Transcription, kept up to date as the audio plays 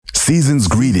Season's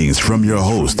greetings from your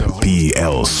host,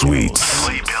 PL Sweets.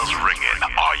 Sleigh bells ringing.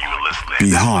 Are you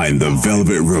listening? Behind the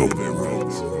velvet rope.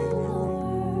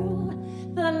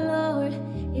 The Lord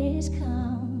is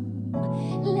come.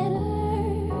 Let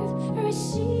earth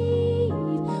receive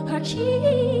her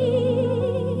King.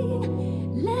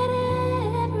 Let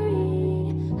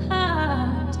every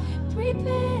heart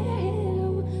prepare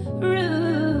him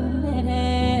room.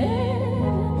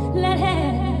 Let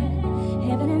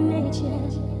heaven and nature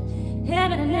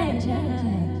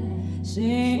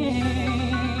sing.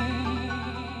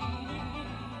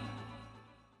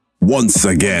 Once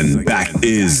again, back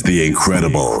is the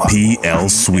incredible PL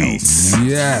Sweets.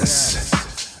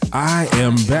 Yes, I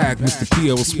am back, Mr.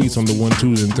 PL Sweets on the 1,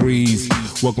 2s, and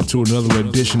 3s. Welcome to another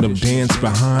edition of Dance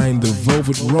Behind the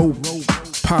Velvet Rope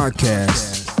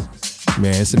podcast.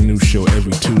 Man, it's a new show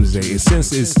every Tuesday. And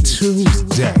since it's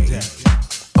Tuesday,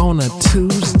 on a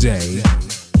Tuesday,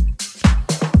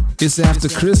 it's after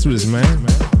Christmas, man.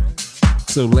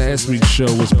 So last week's show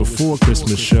was before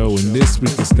Christmas show, and this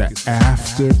week is the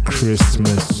after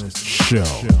Christmas show.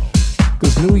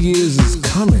 Because New Year's is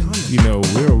coming. You know,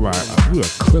 we're a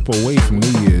clip away from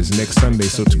New Year's next Sunday,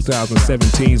 so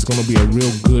 2017 is going to be a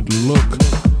real good look.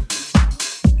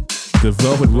 The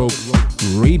Velvet Rope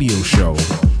radio show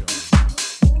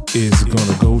is going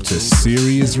to go to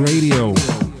Sirius Radio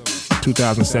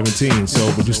 2017. So,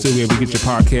 but you'll still be able to get your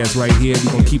podcast right here.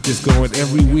 We're going to keep this going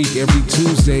every week, every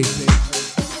Tuesday.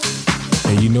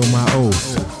 And you know my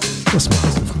oath. What's my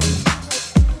oath, man?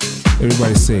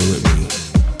 Everybody say it with me.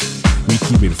 We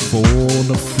keep it full on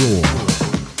the floor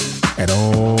at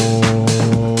all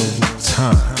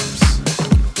times.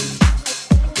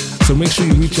 So make sure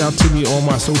you reach out to me on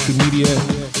my social media.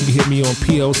 You can hit me on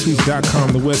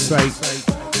plsweets.com, the website,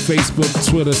 Facebook,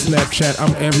 Twitter, Snapchat.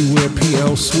 I'm everywhere,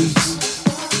 PL Sweets.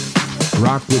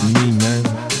 Rock with me, man.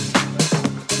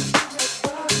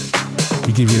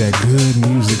 We give you that good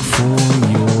music for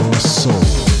your soul.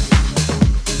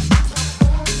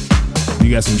 You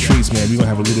got some treats, man. We're going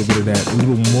to have a little bit of that, a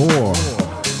little more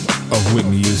of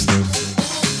Whitney Houston.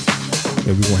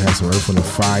 And we're going to have some Earth, Wind &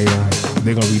 Fire.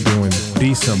 They're going to be doing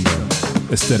December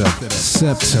instead of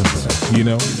September, you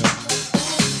know?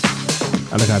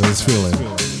 I like how this feeling.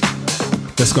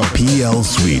 Let's go. PL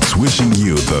Sweets wishing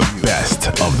you the best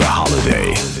of the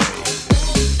holiday.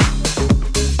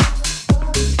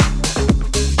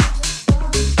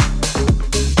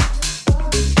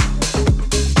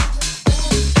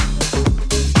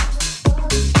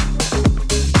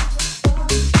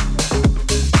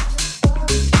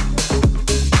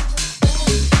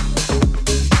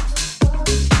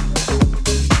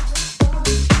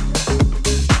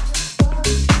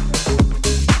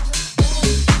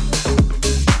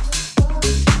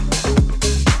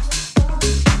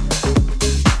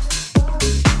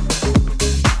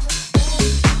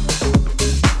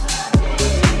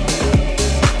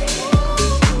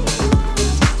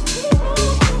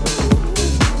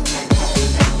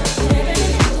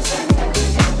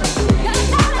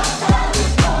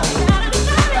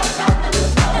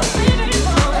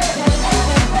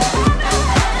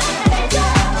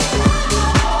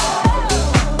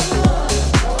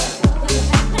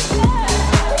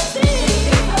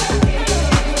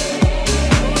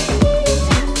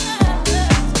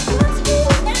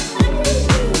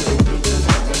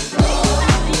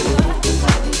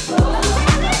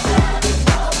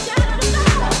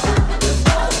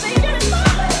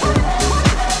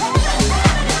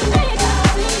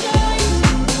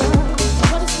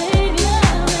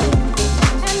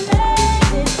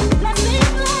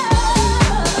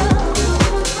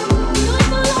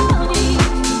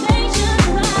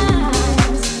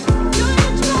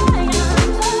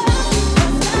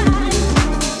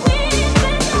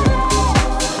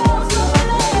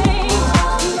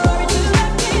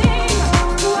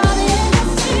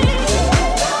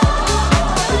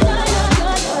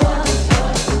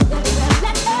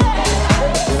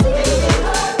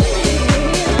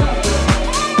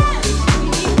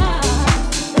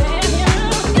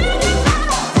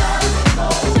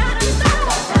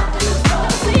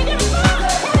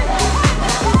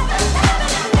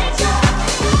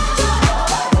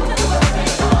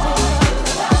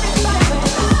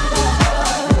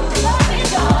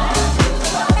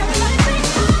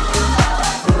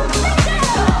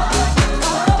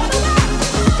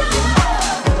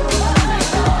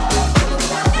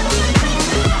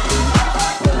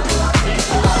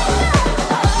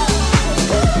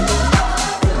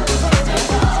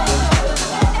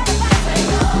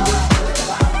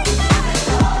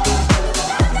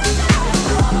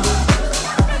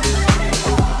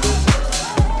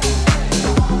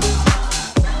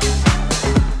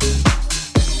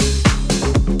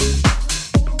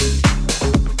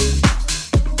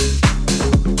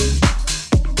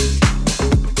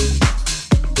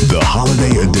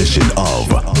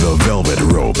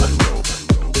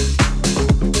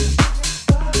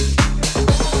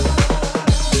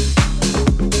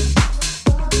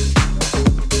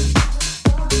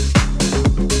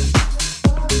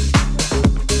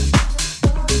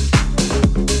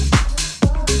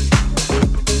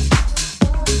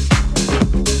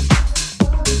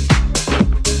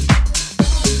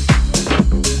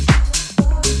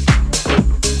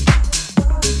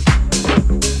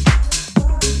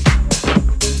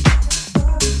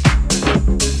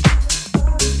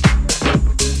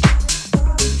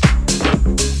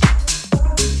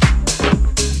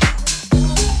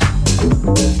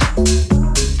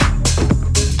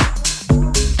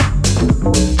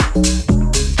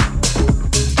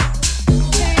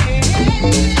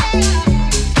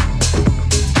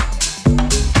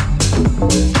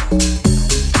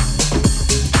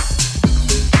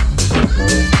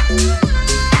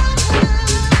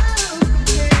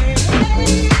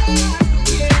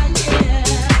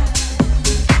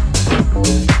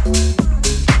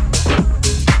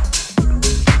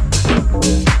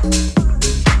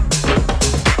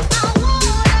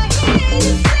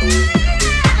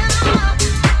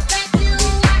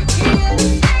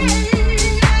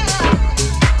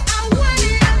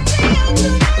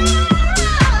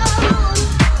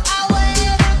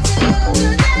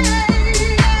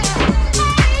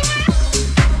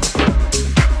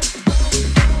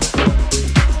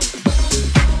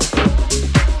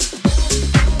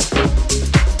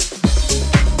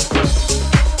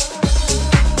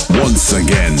 Once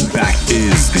again, back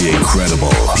is the incredible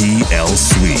PL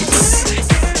Sweets.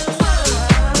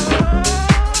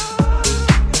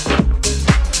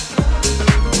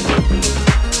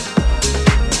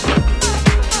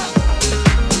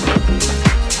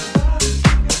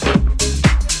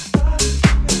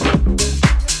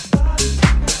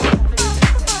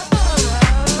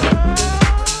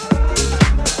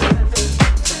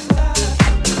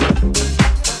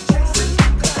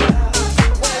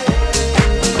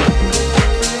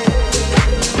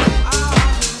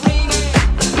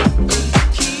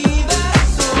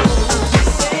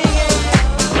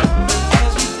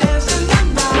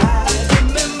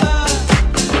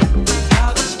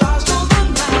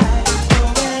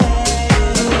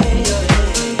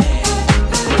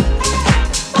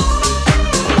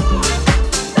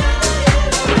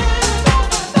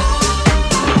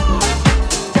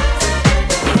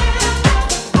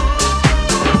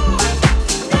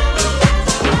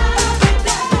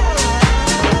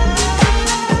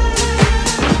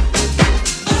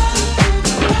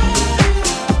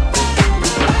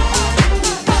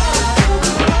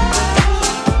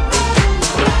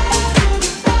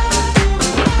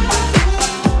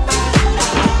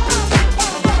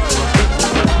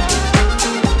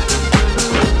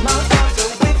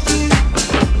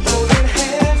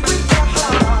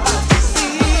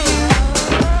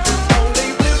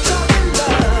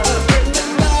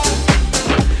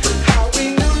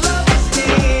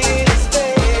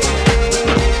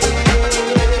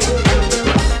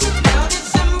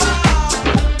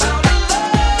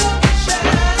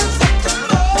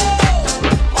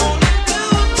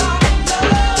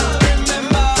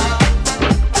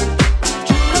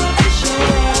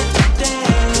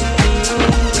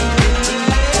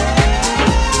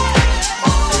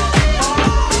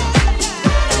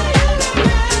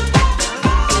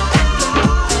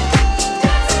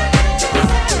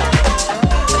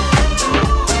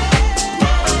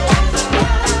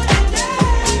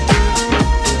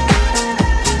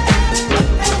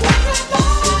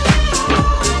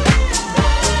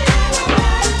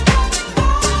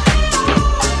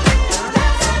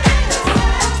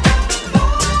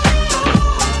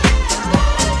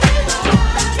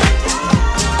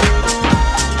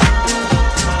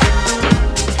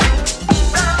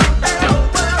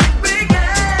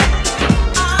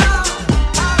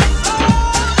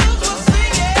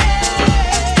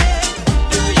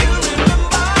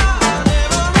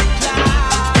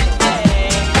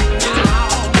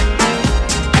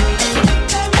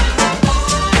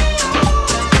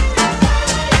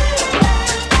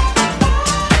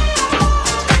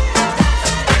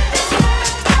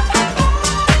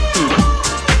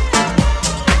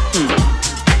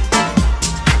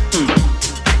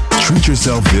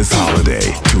 yourself this holiday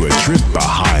to a trip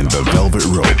behind the velvet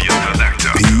rope.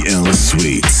 PL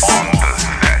Sweets.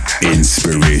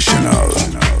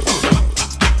 Inspirational.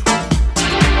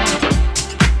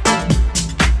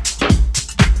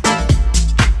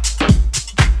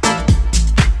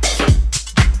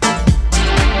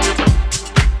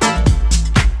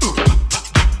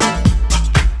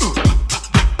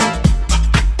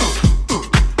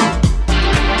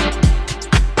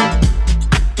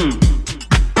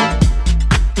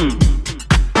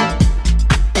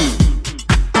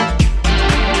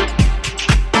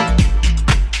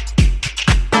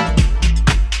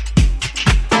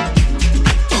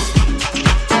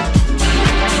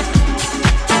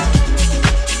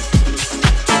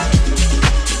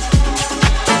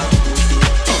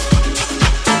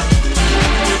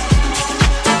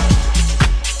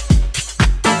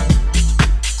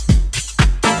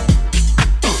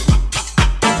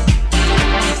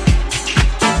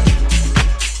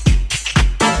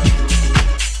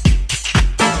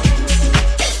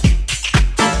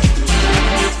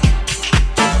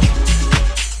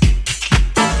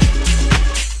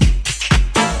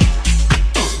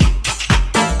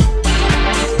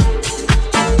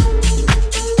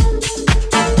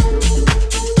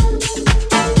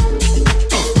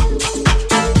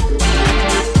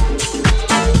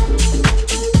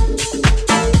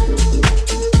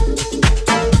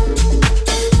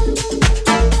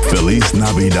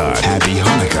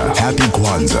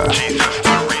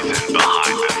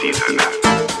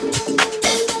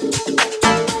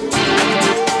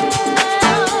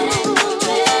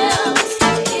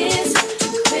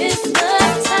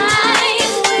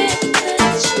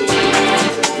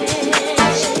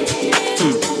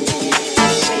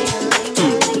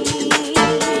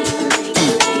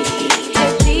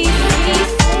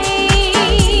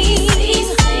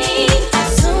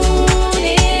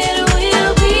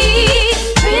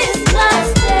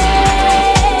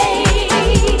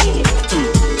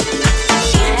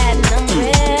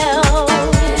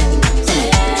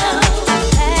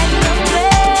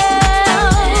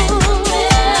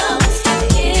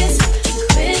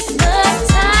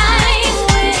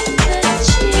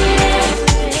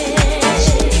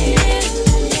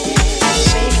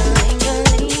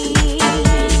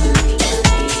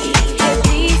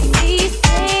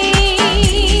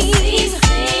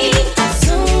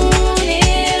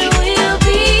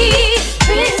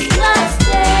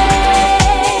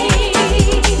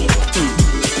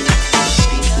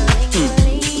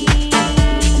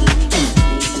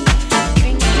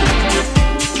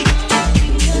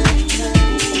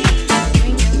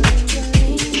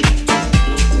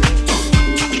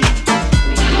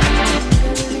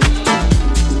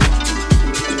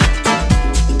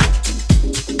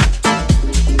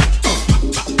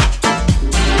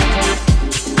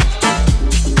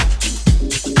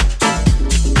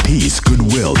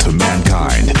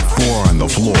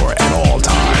 floor at all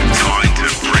times. Time to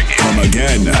bring it. Come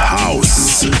again,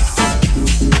 house.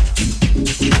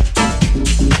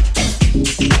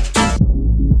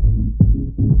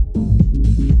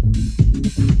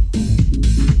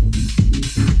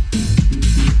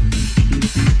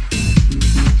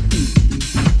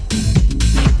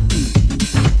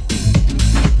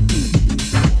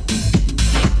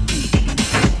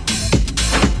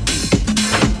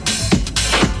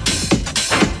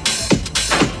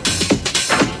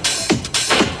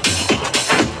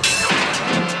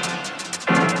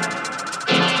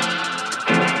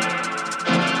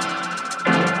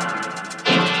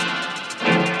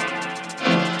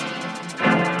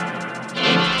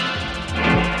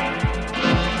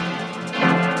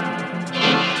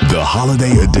 The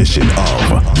holiday edition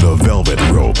of The Velvet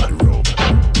Rope.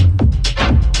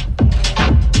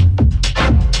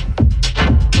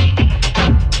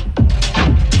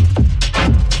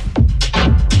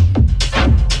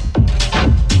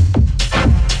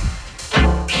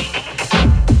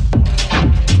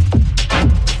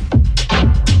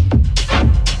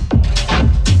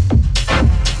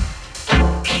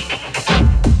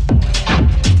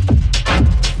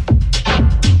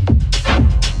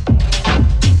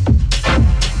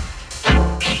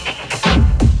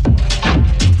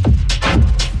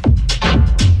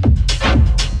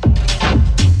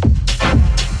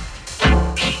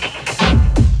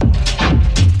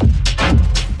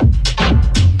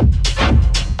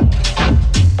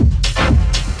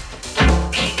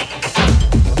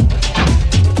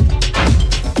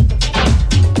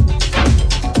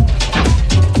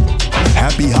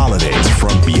 Happy holidays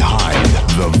from behind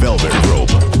the Velvet Rope.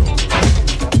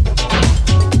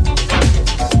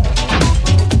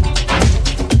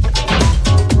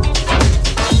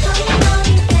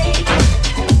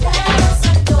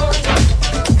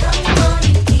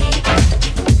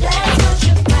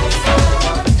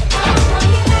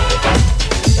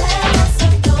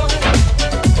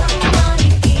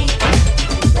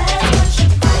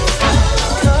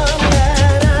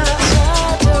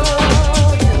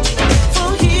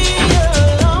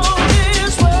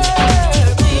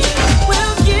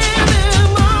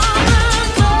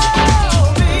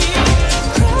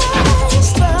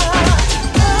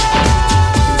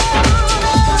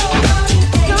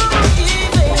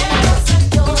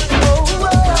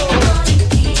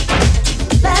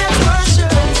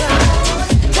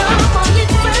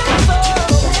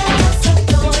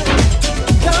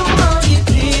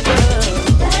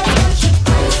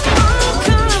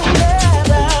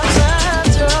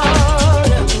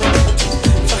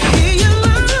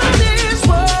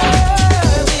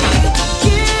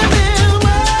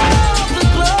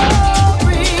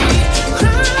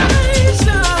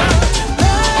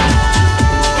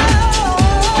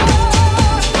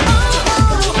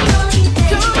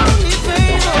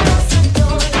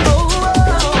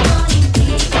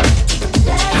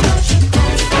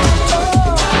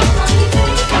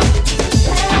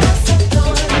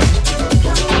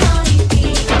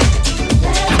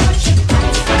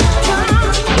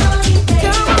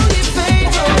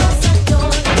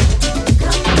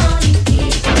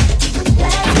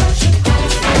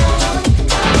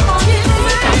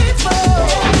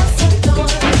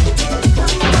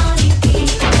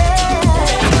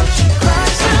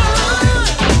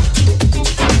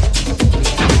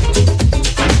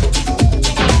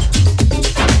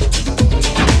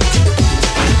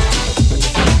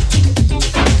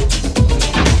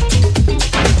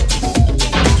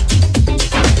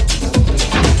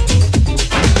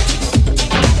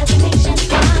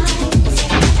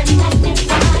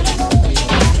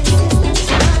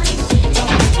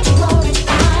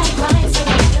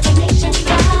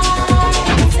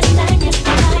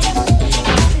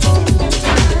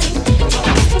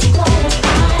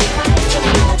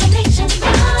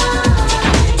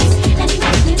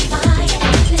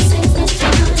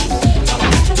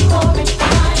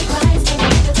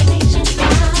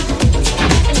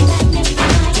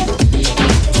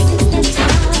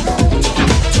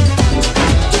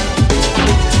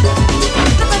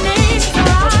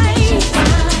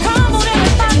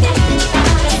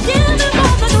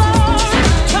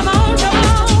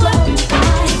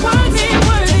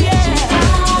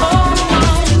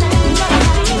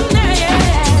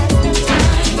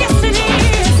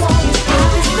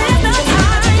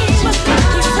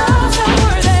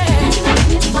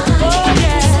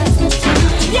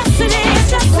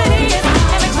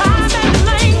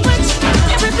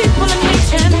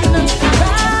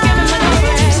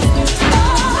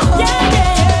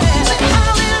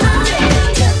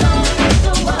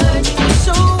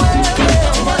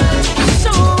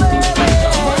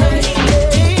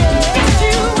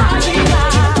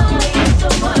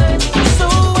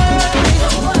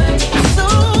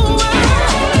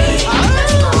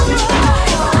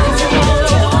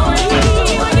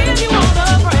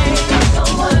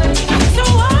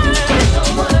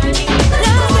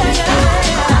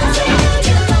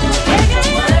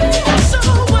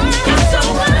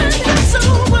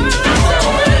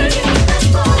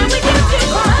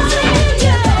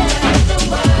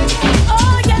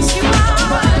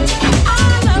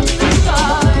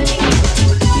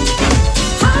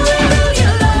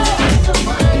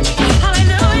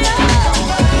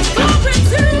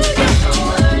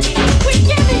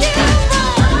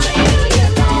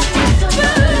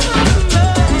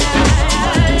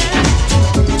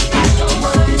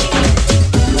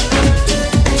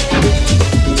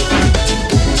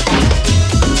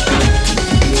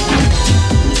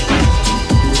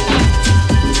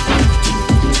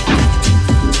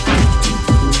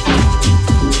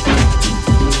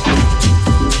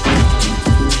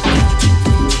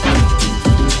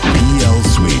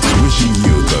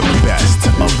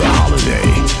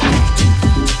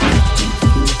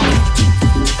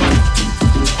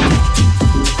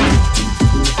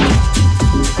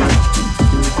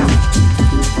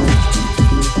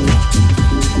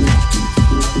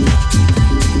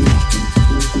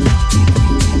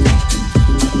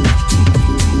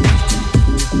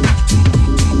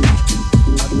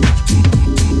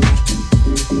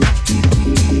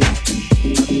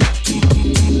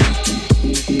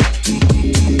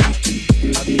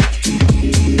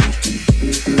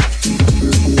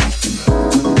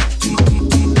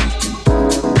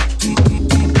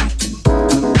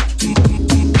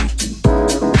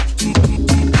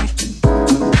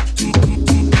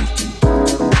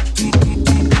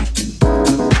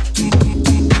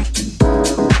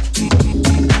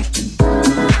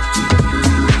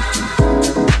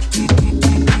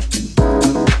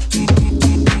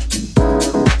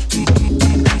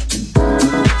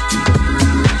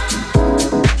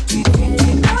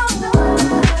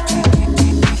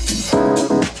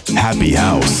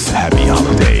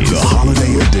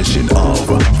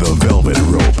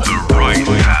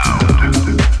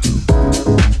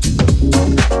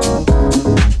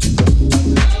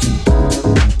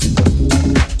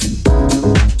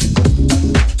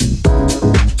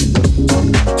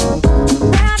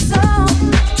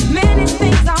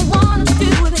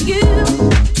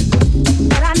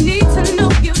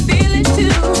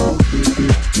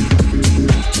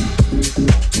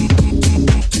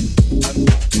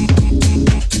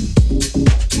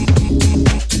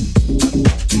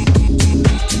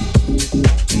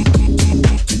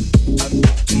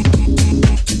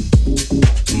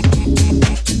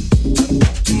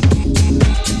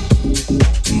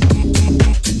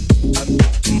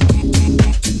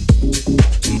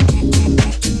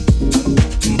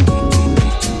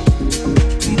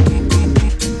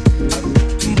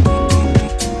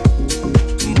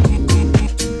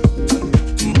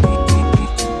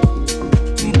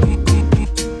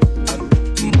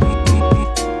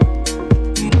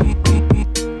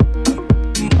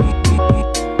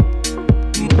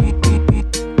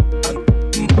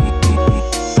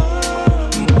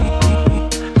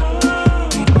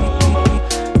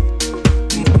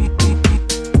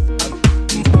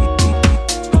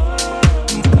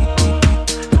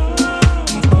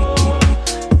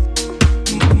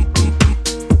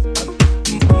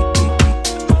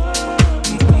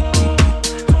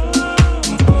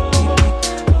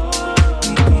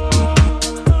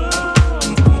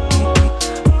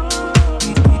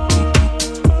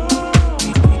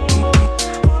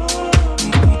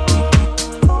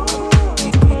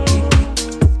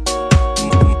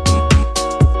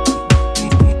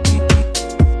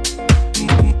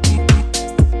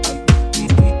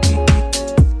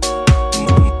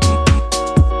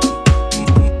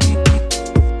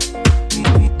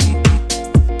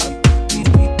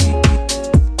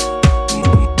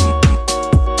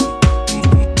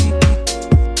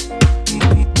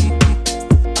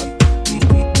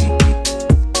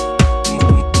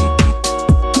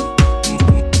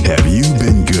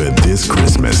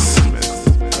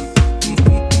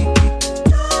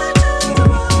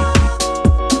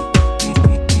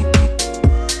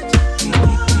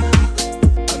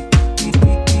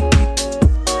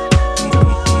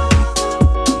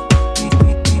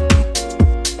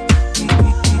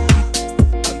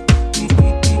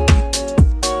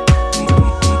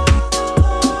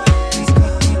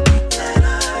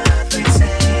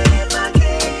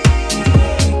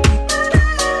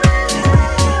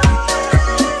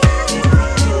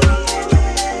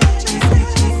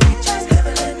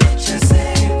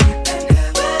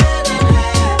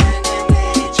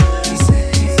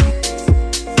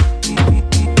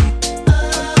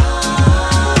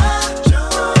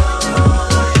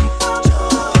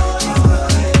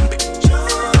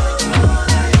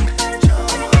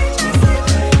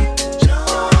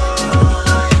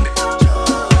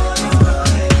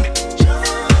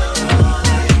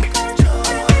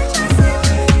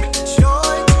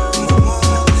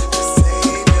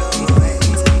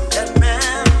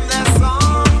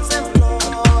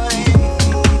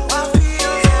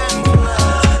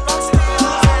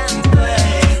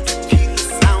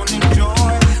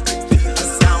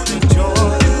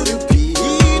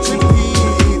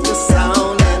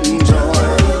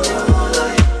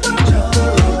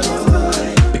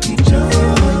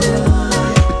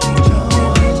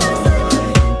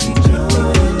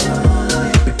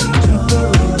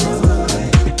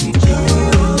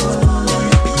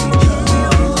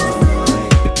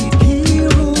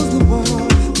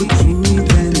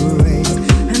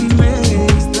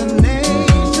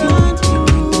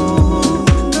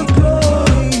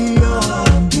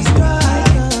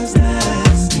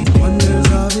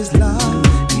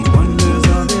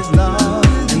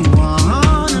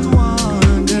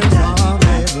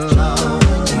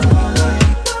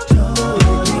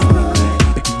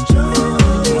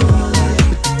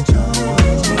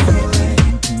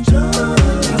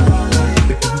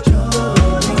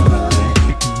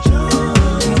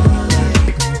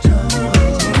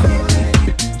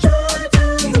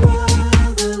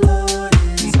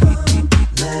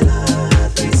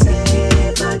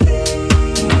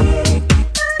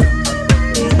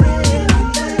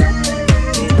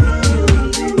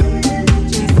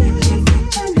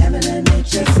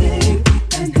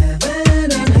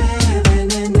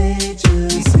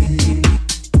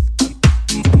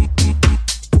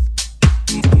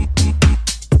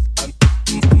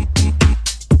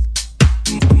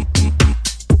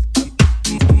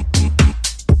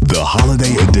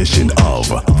 edition of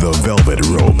The Velvet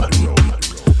Rope.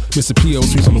 Mr. P.O.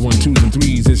 Streets on the 1, 2s, and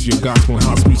 3s. This is your gospel and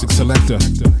house music selector.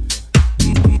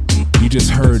 You just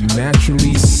heard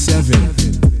Naturally 7,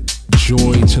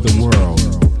 Joy to the World.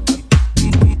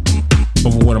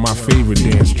 Over one of my favorite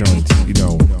dance joints, you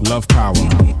know, Love Power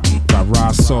by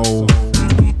Ra Soul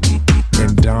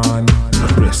and Don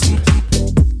Crisp.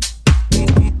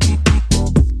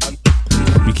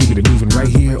 We keeping it moving right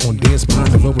here on Dance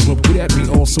Behind the Velvet Rope. Get at me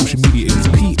all social media. It's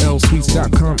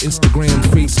plsweets.com, Instagram,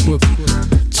 Facebook,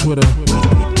 Twitter.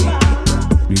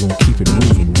 We gonna keep it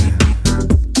moving, man.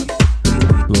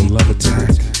 Little love attack.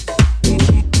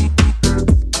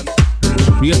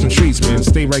 We got some treats, man.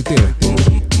 Stay right there.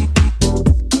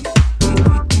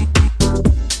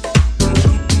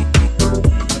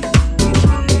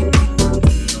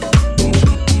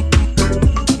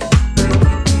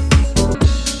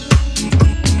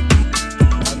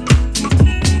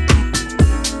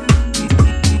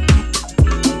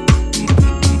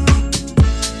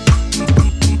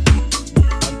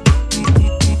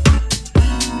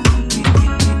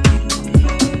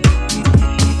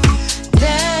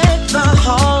 Deck the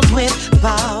halls with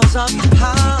boughs of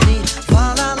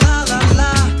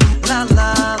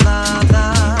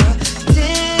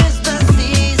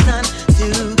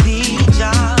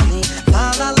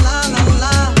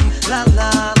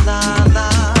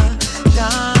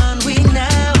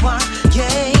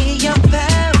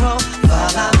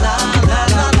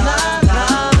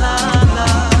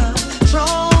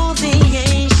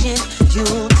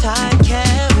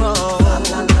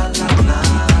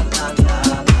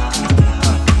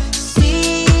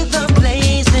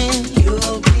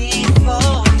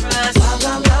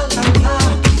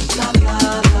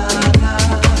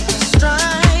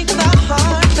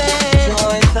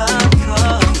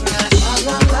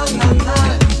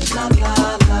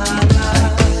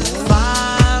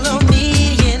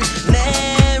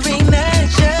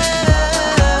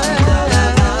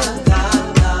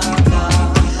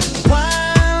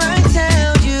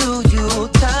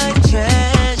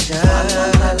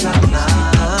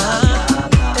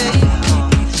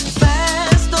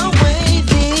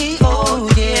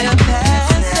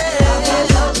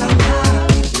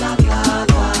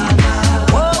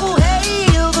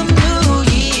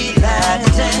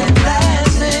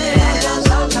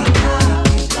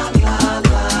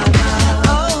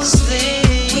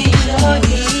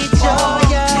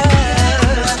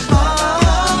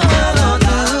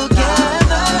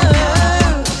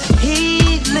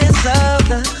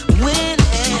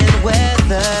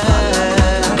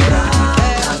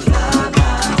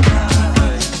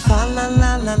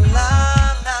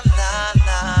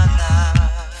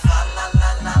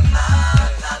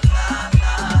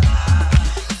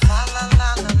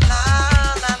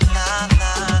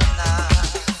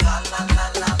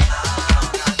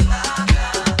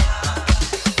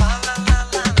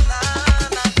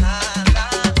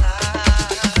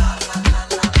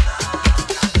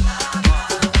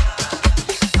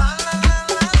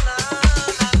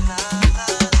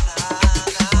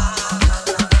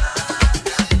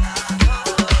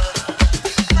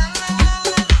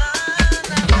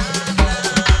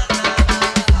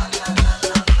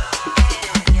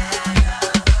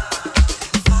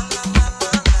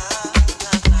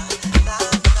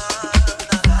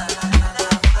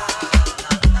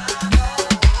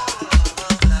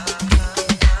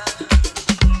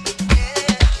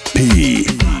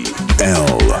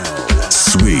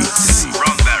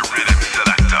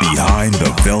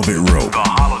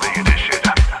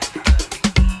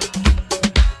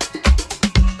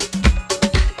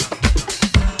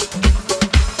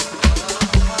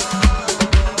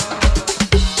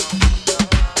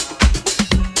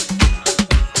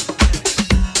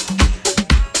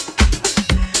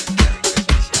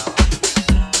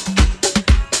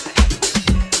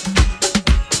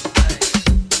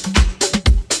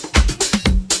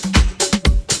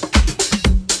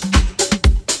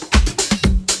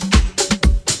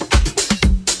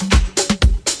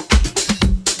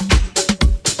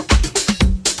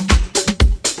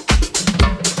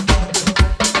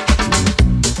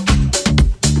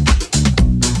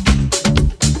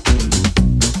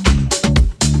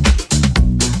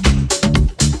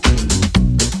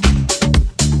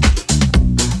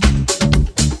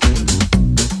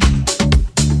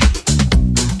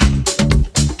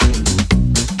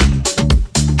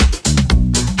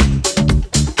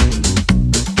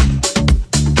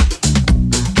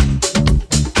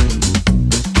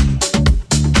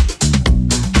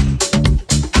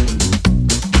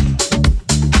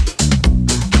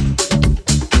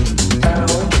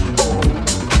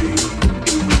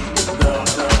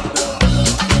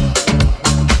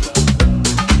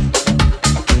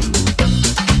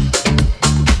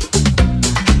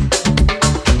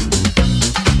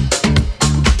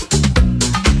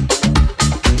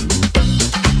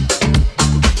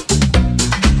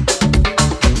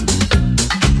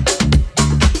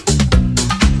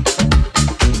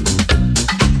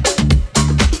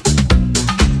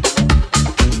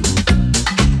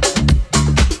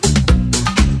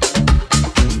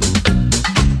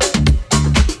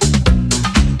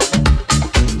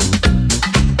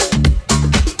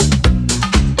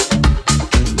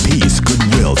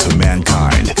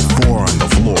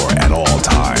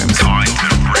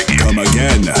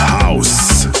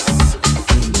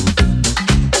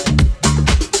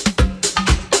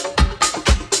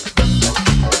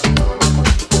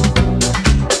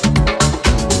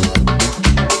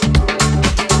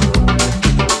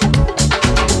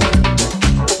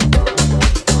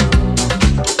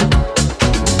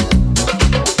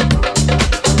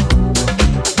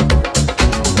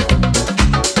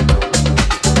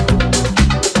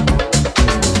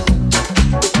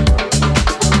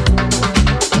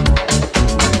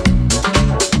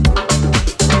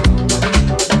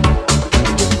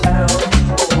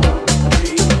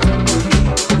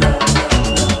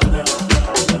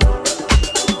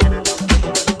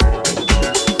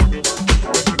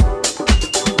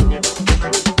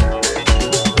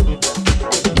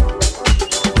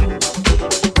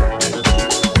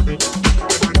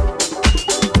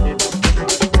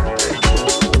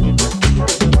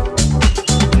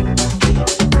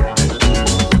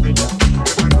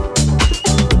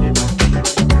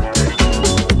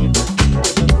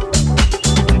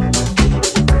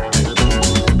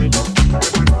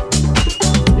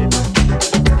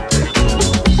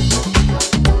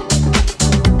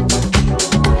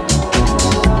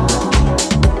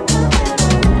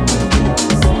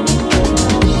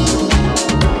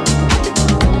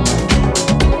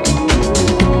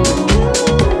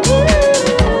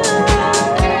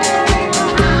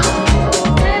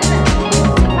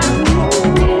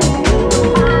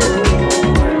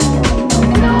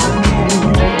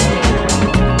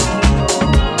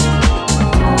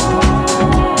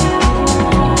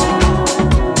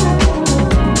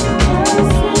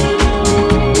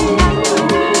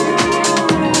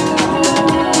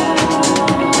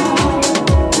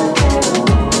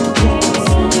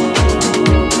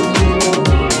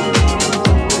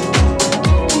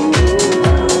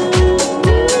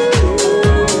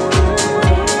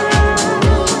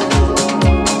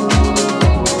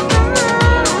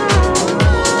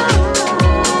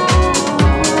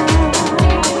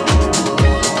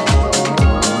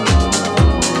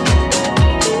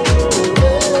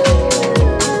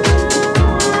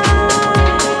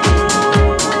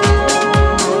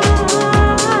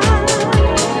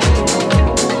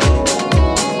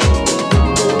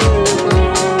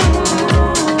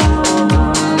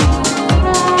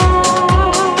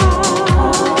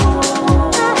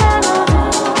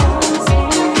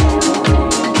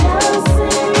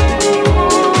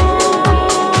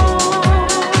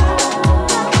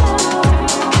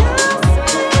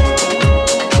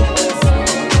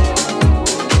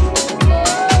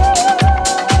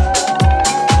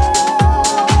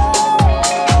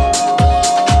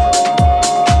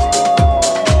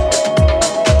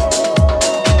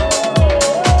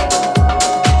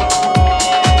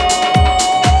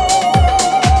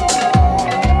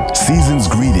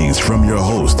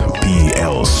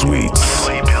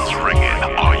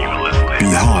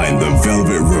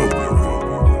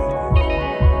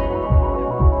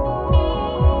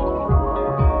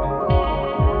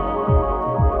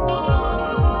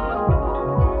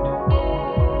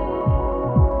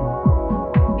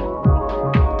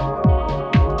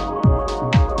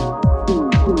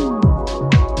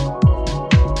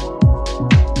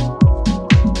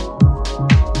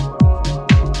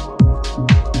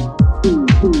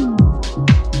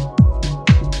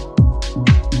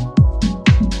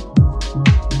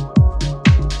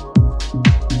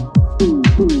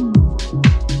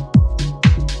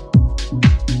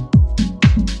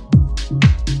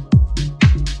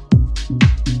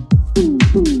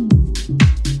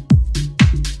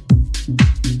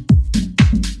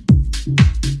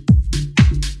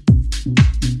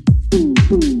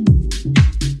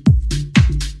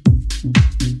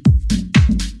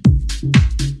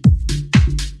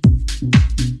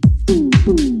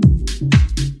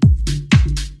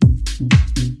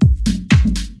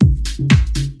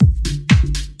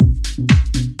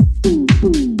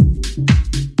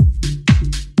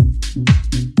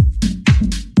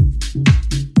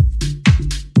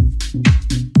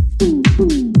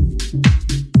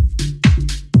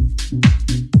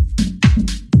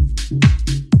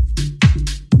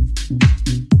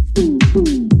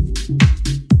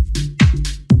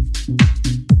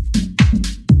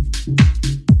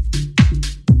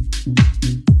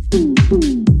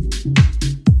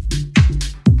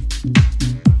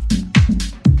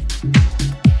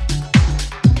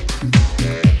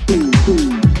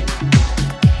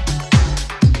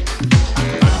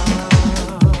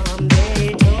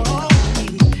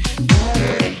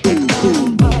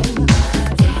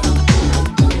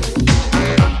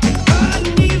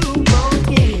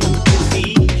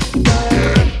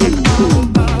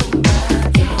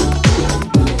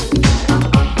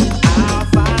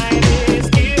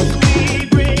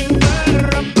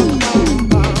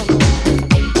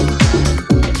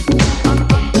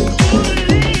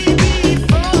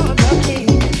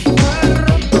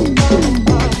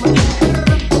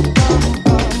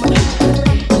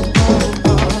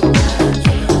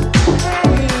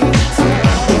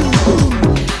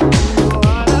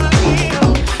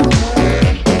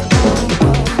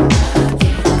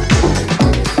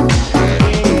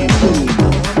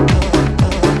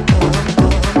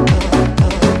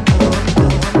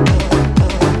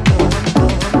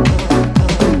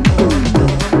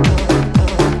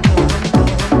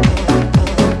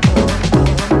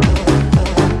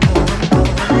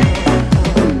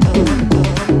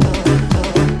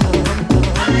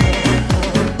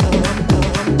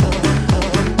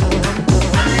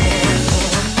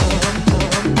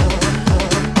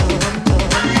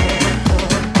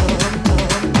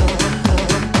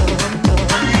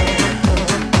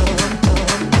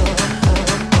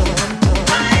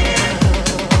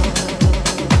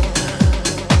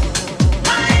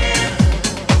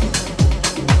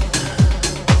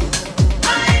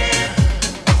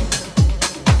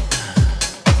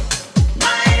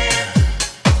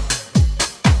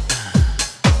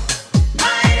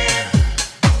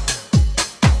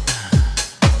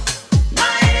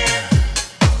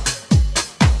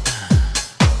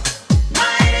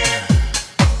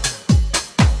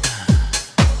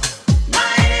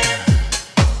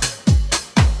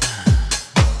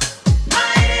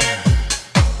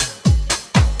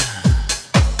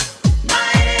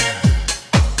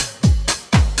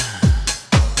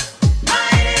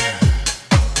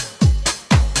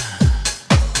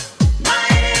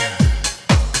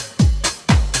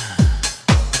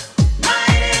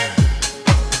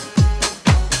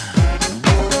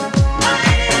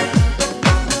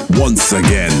Once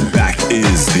again, back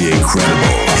is the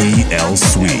incredible PL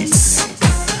Sweets.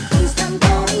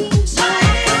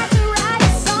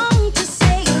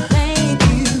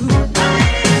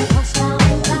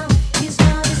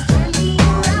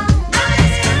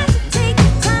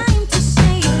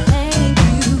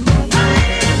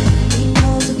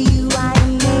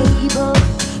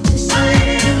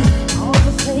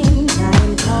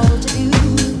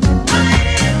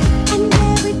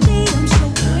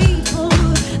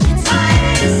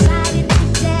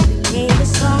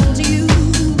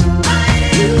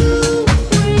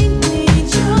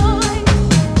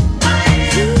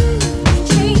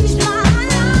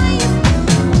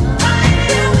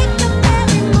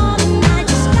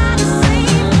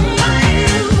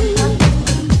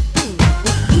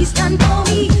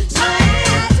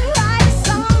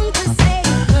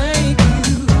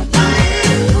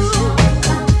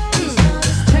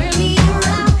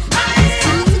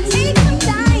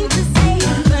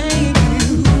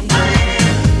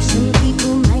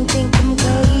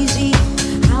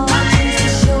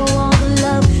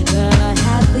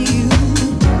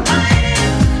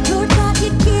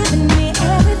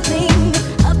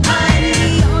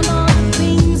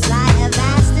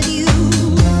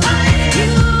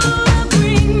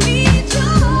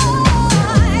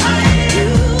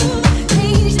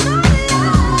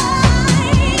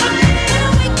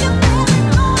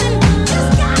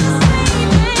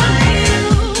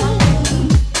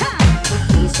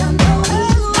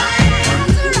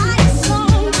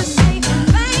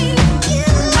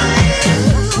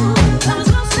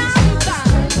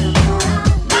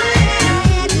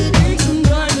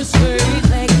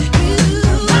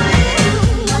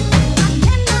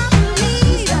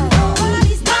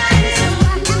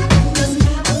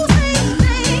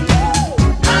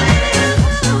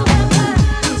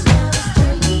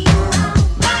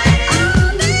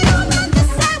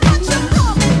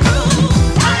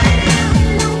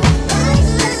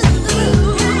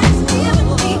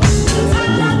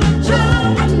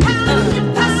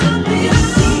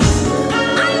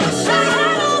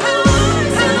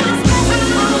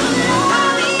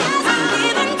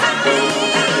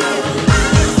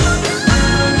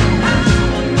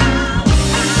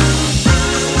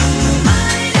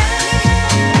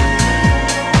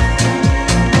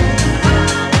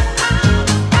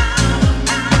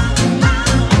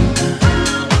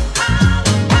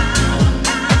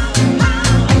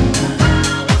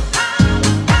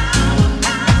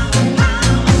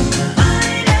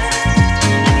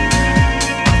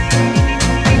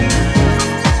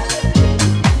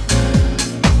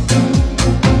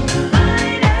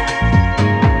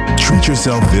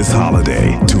 Yourself this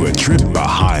holiday to a trip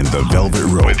behind the velvet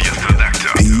rope with your selector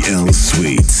PL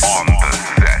Sweets on the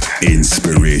set.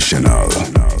 Inspirational.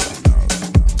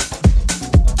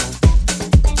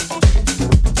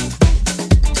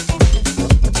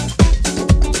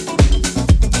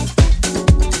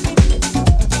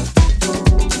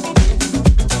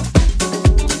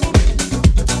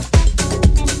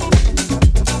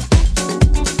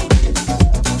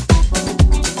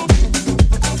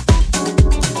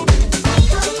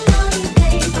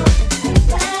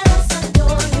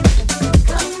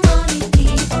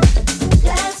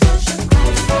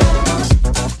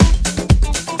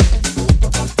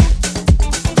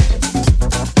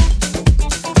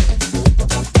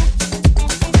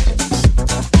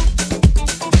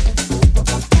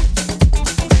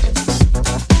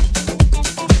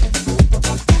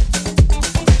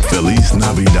 Feliz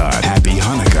Navidad, Happy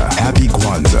Hanukkah, Happy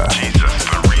Kwanzaa. Jesus,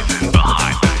 the reason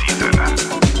behind the season. Come on,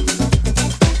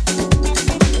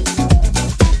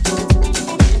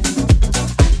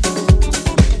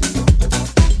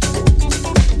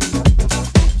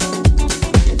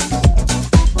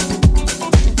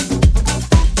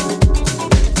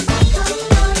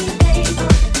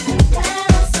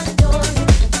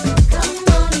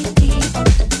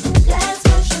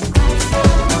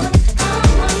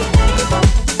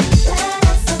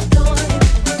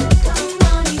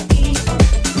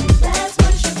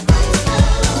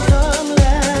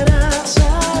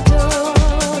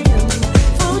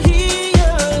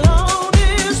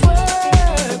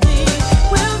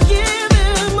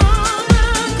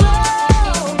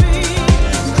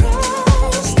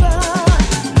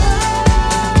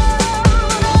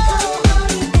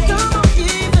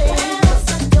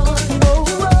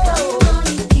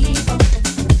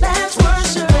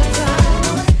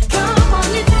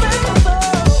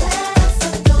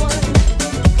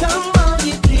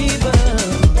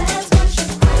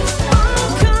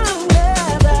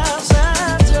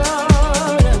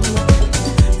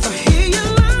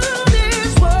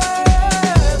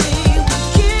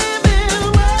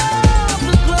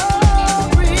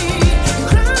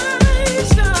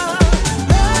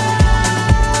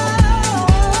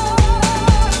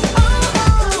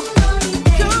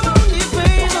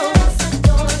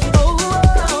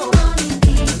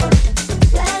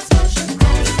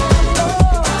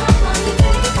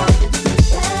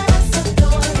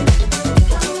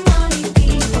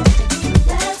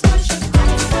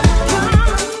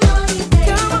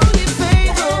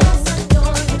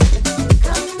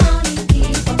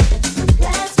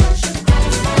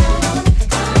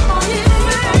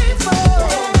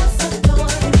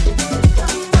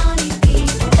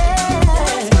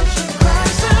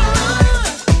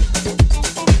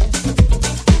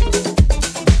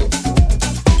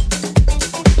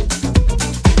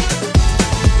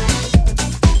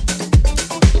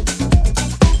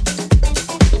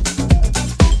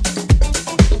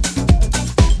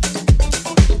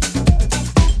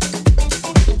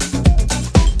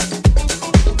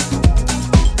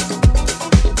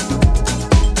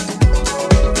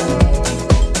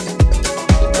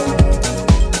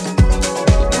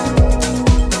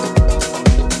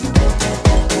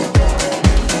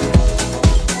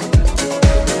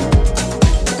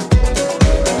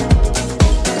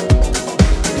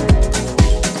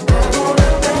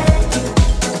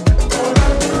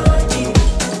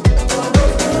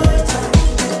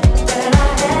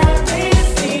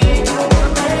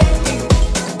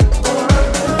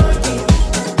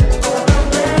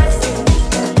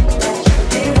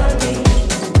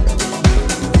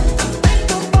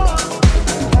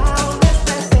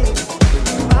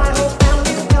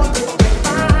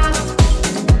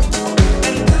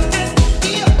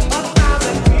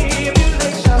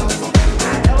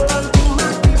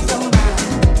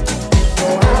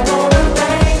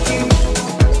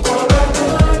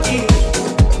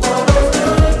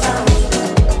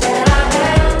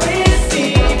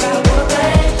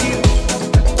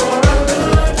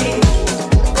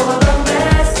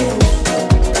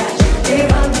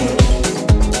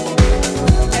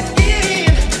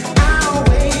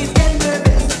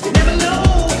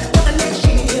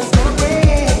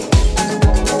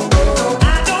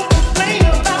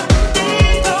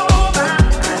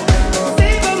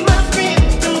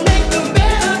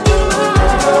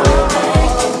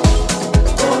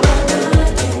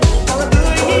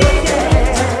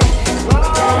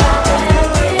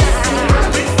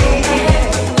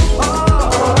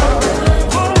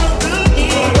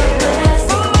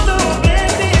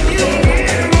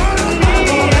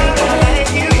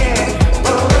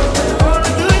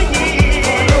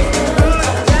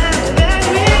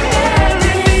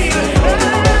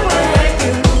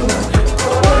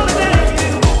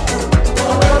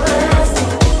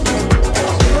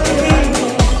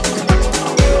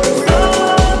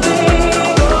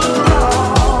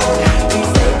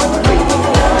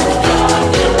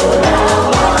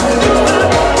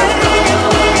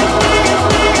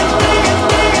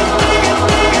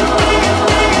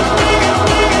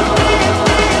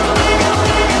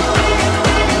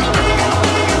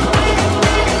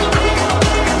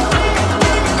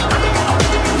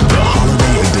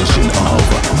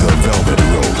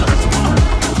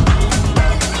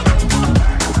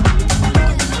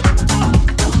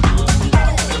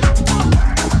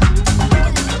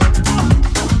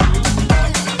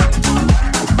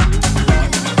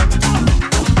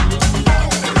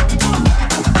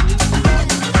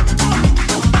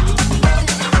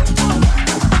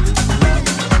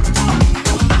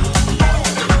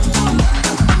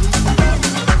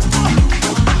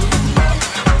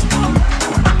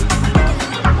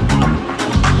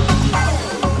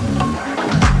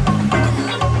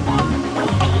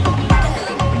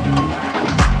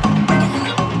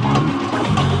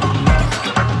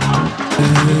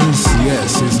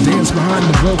 Yes, it's Dance Behind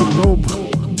the Velvet Rope,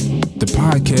 the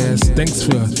podcast. Thanks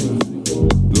for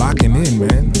locking in,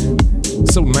 man.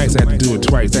 So nice I had to do it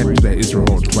twice. I had to do that Israel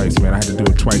horn twice, man. I had to do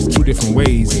it twice, two different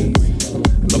ways. I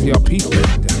love y'all people.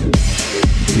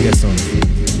 We got some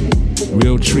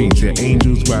real treats. The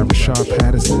Angels by Rashard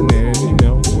Patterson, and you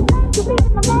know,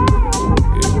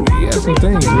 we got some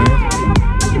things, man.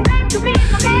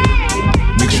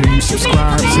 Make sure you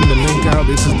subscribe, send the link out.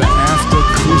 This is the After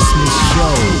Christmas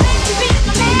Show.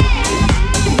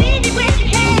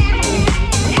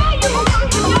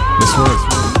 Let's work.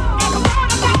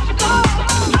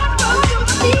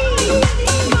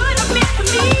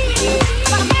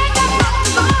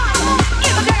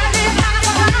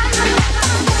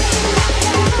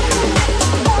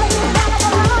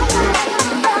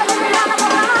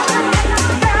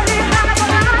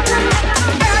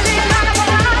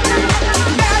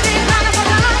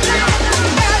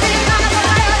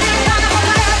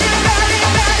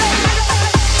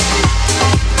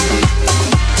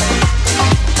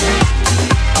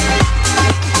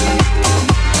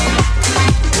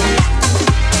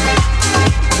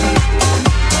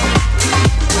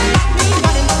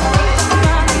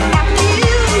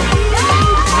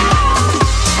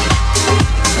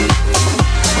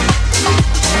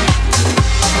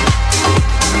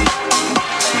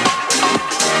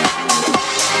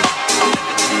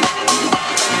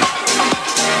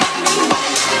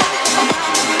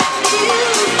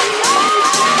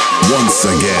 Once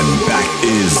again, back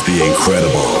is the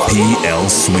incredible PL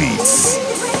Sweets.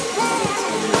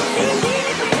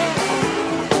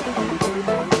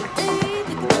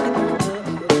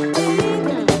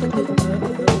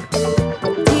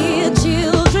 Dear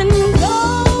children,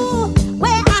 go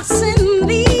where I send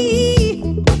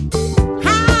thee.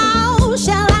 How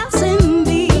shall I send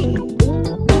thee?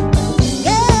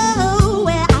 Go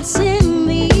where I send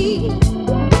thee.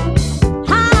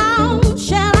 How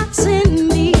shall I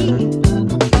send thee?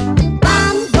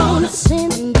 I'm gonna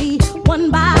send thee one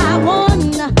by one.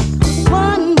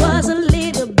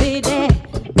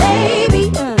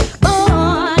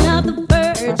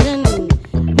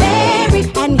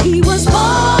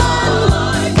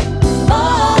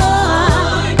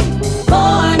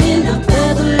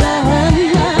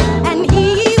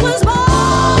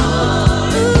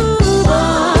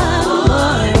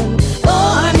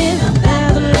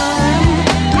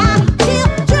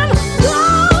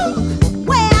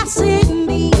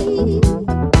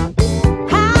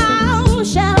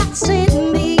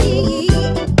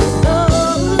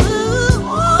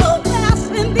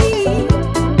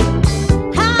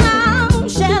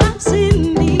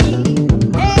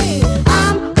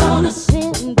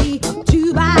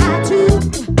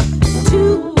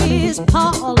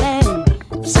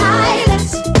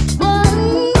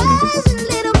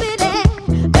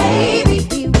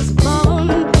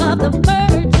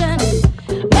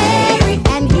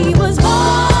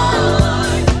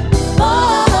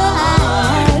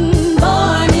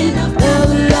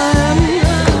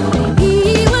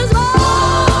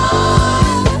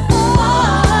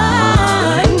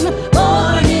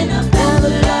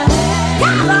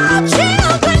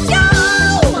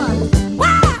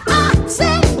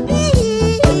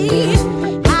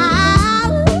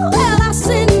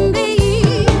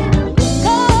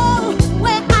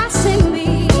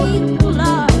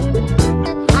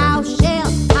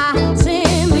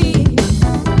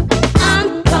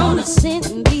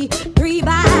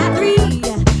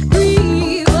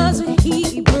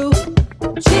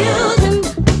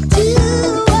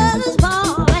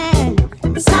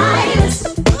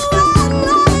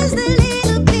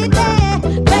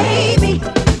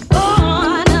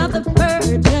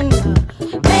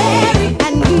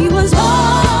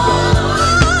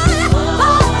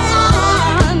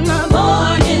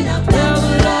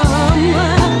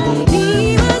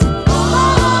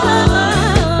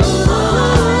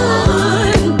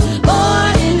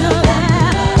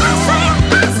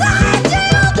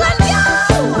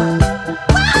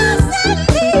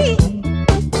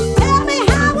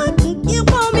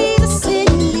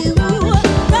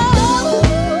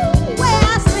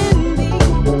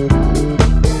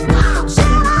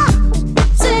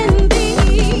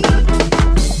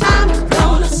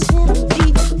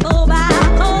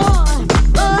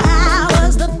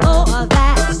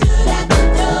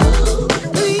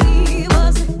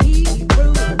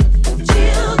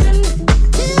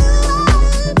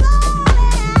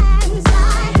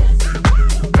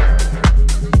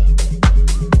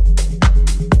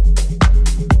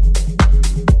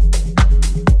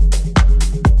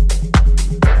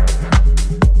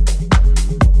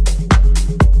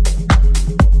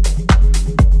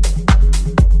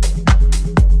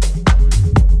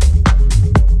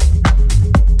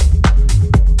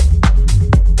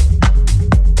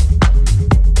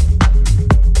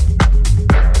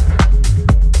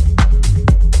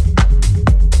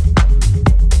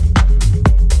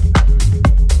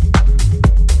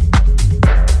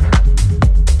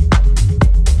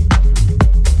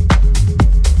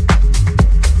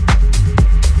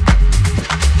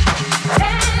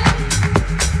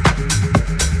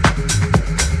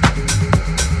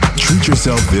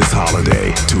 this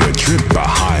holiday to a trip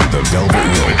behind the velvet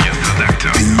rope. With your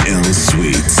selector. PL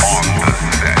Sweets. On the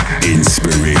set.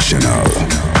 Inspirational.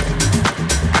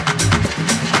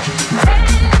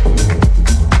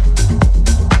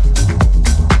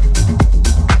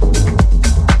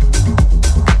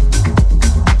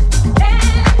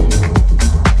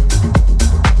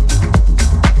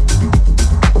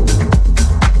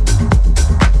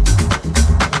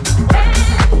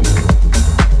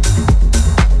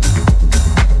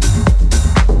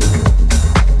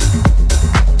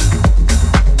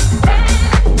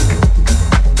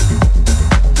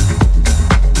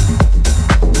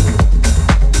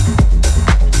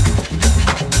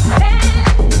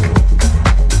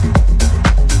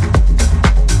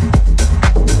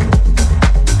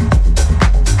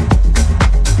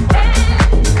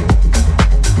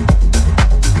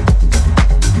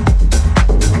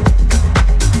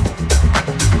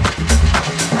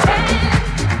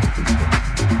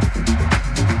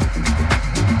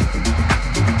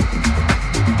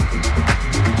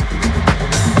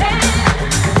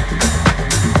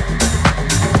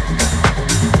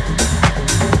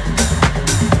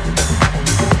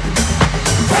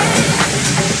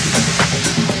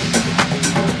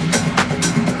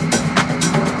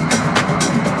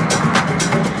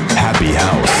 Happy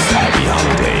House, Happy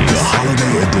Holiday, the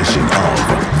holiday edition of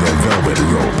The Velvet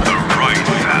Rope. The right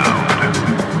sound.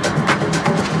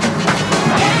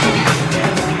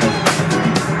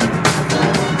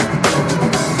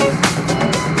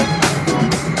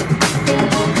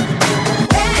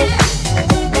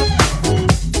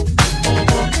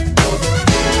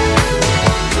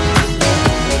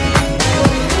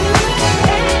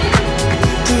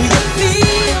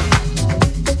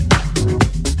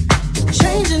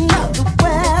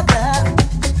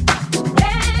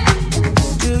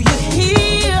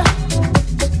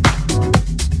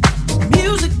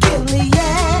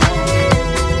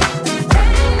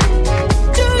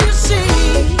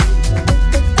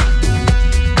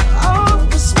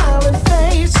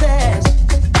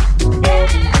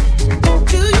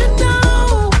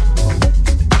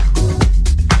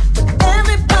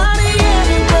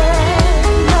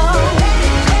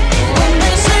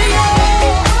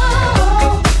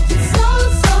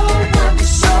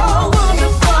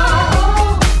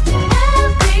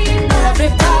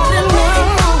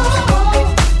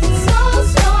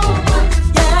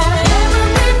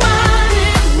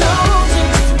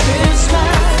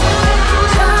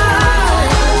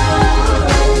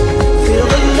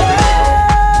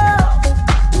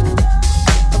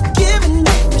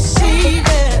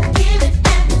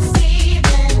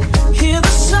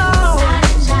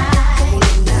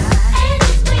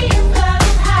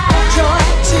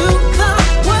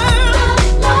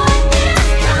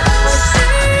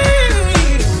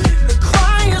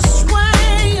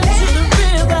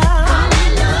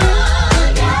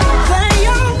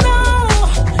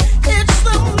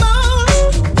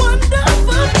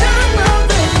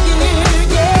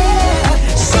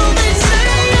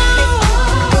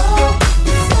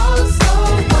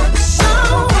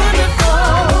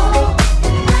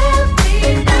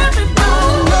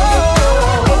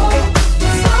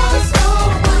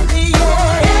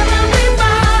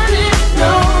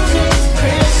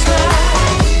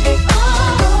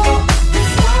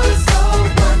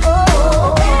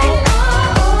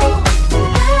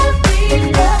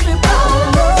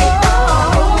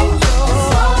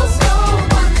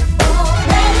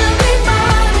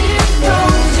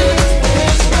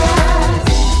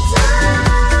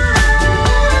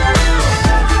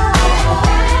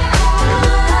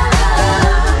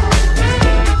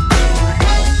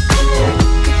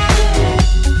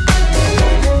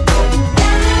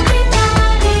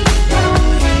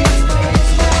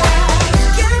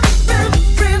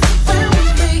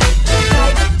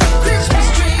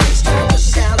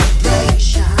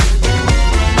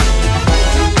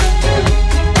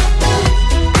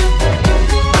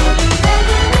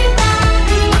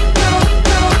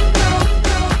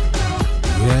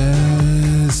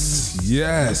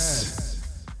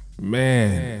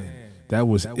 Man, that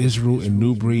was Israel and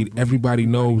New Breed. Everybody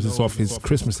knows it's off his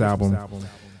Christmas album.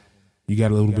 You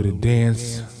got a little bit of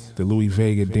dance, the Louis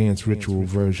Vega dance ritual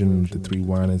version, the Three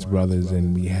Winans Brothers,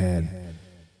 and we had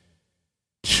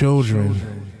Children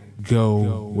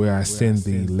Go Where I Send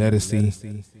Thee,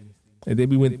 Lettucey. And then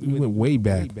we went way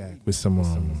back with some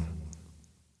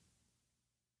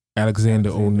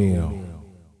Alexander O'Neal.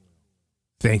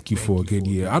 Thank you for a good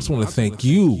year. I just want to thank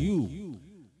you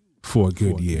for a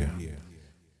good year.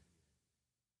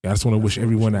 I just want to wish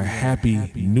everyone a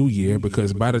happy new year,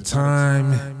 because by the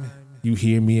time you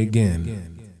hear me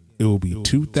again, it will be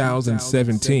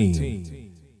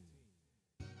 2017.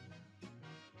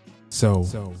 So,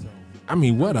 I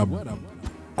mean, what a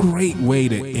great way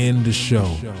to end the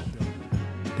show.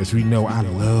 Because we know I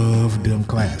love them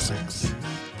classics.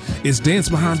 It's Dance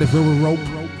Behind the Velvet Rope.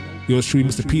 Yours truly,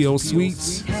 Mr. P.O.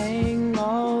 Sweets.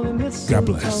 God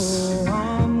bless.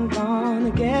 I'm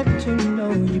gonna get to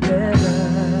know you better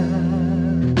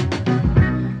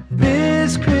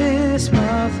this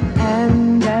Christmas,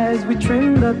 and as we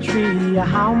trim the tree,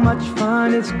 how much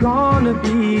fun it's gonna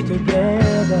be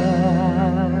together.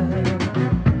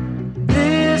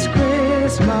 This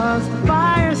Christmas, the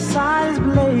fireside is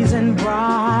blazing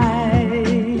bright.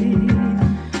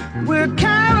 We're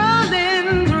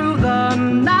caroling through the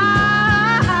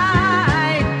night,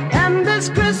 and this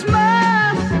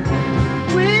Christmas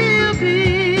will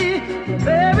be a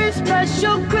very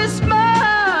special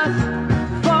Christmas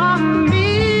for me.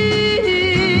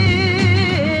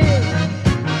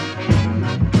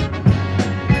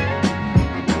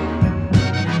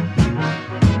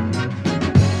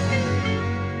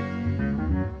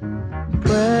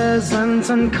 Presents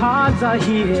and cards are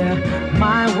here.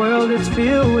 My world is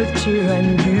filled with cheer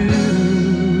and you.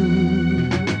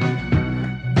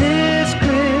 This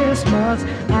Christmas,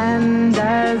 and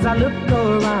as I look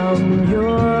around,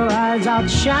 your eyes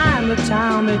outshine the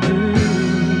town they do.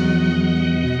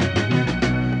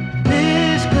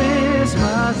 This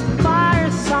Christmas, the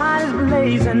fireside is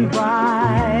blazing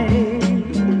bright.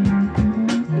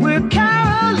 We're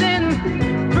caroling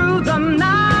through the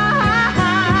night.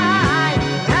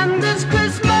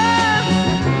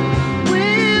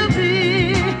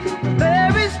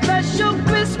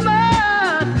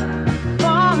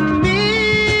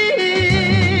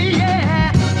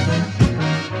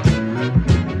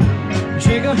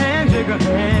 Shake a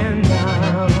hand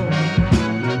now.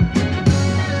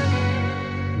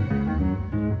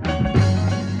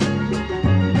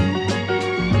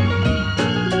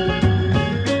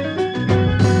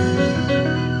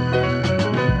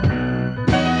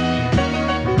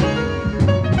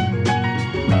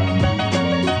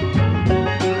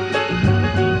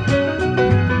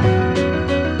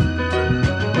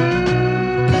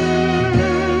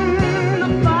 The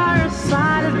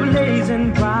fireside is blazing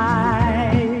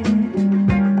bright.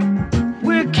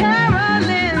 We're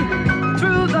caroling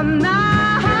through the night,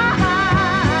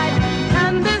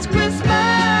 and this Christmas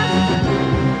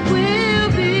will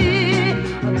be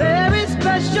a very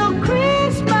special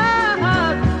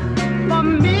Christmas for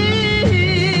me.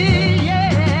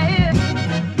 Yeah.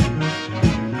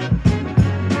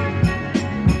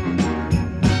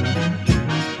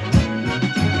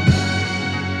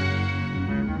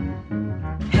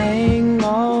 Hang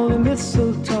all the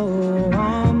mistletoe,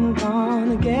 I'm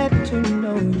gonna get to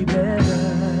know you better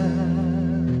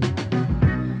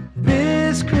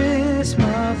this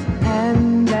Christmas,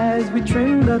 and as we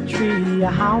trim the tree,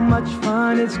 how much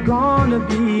fun it's gonna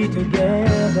be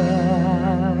together.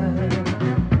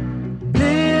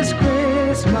 This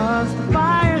Christmas, the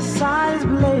fireside is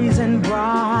blazing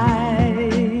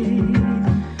bright.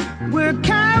 We're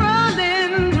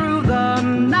caroling through the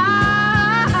night,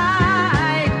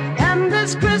 and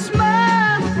this Christmas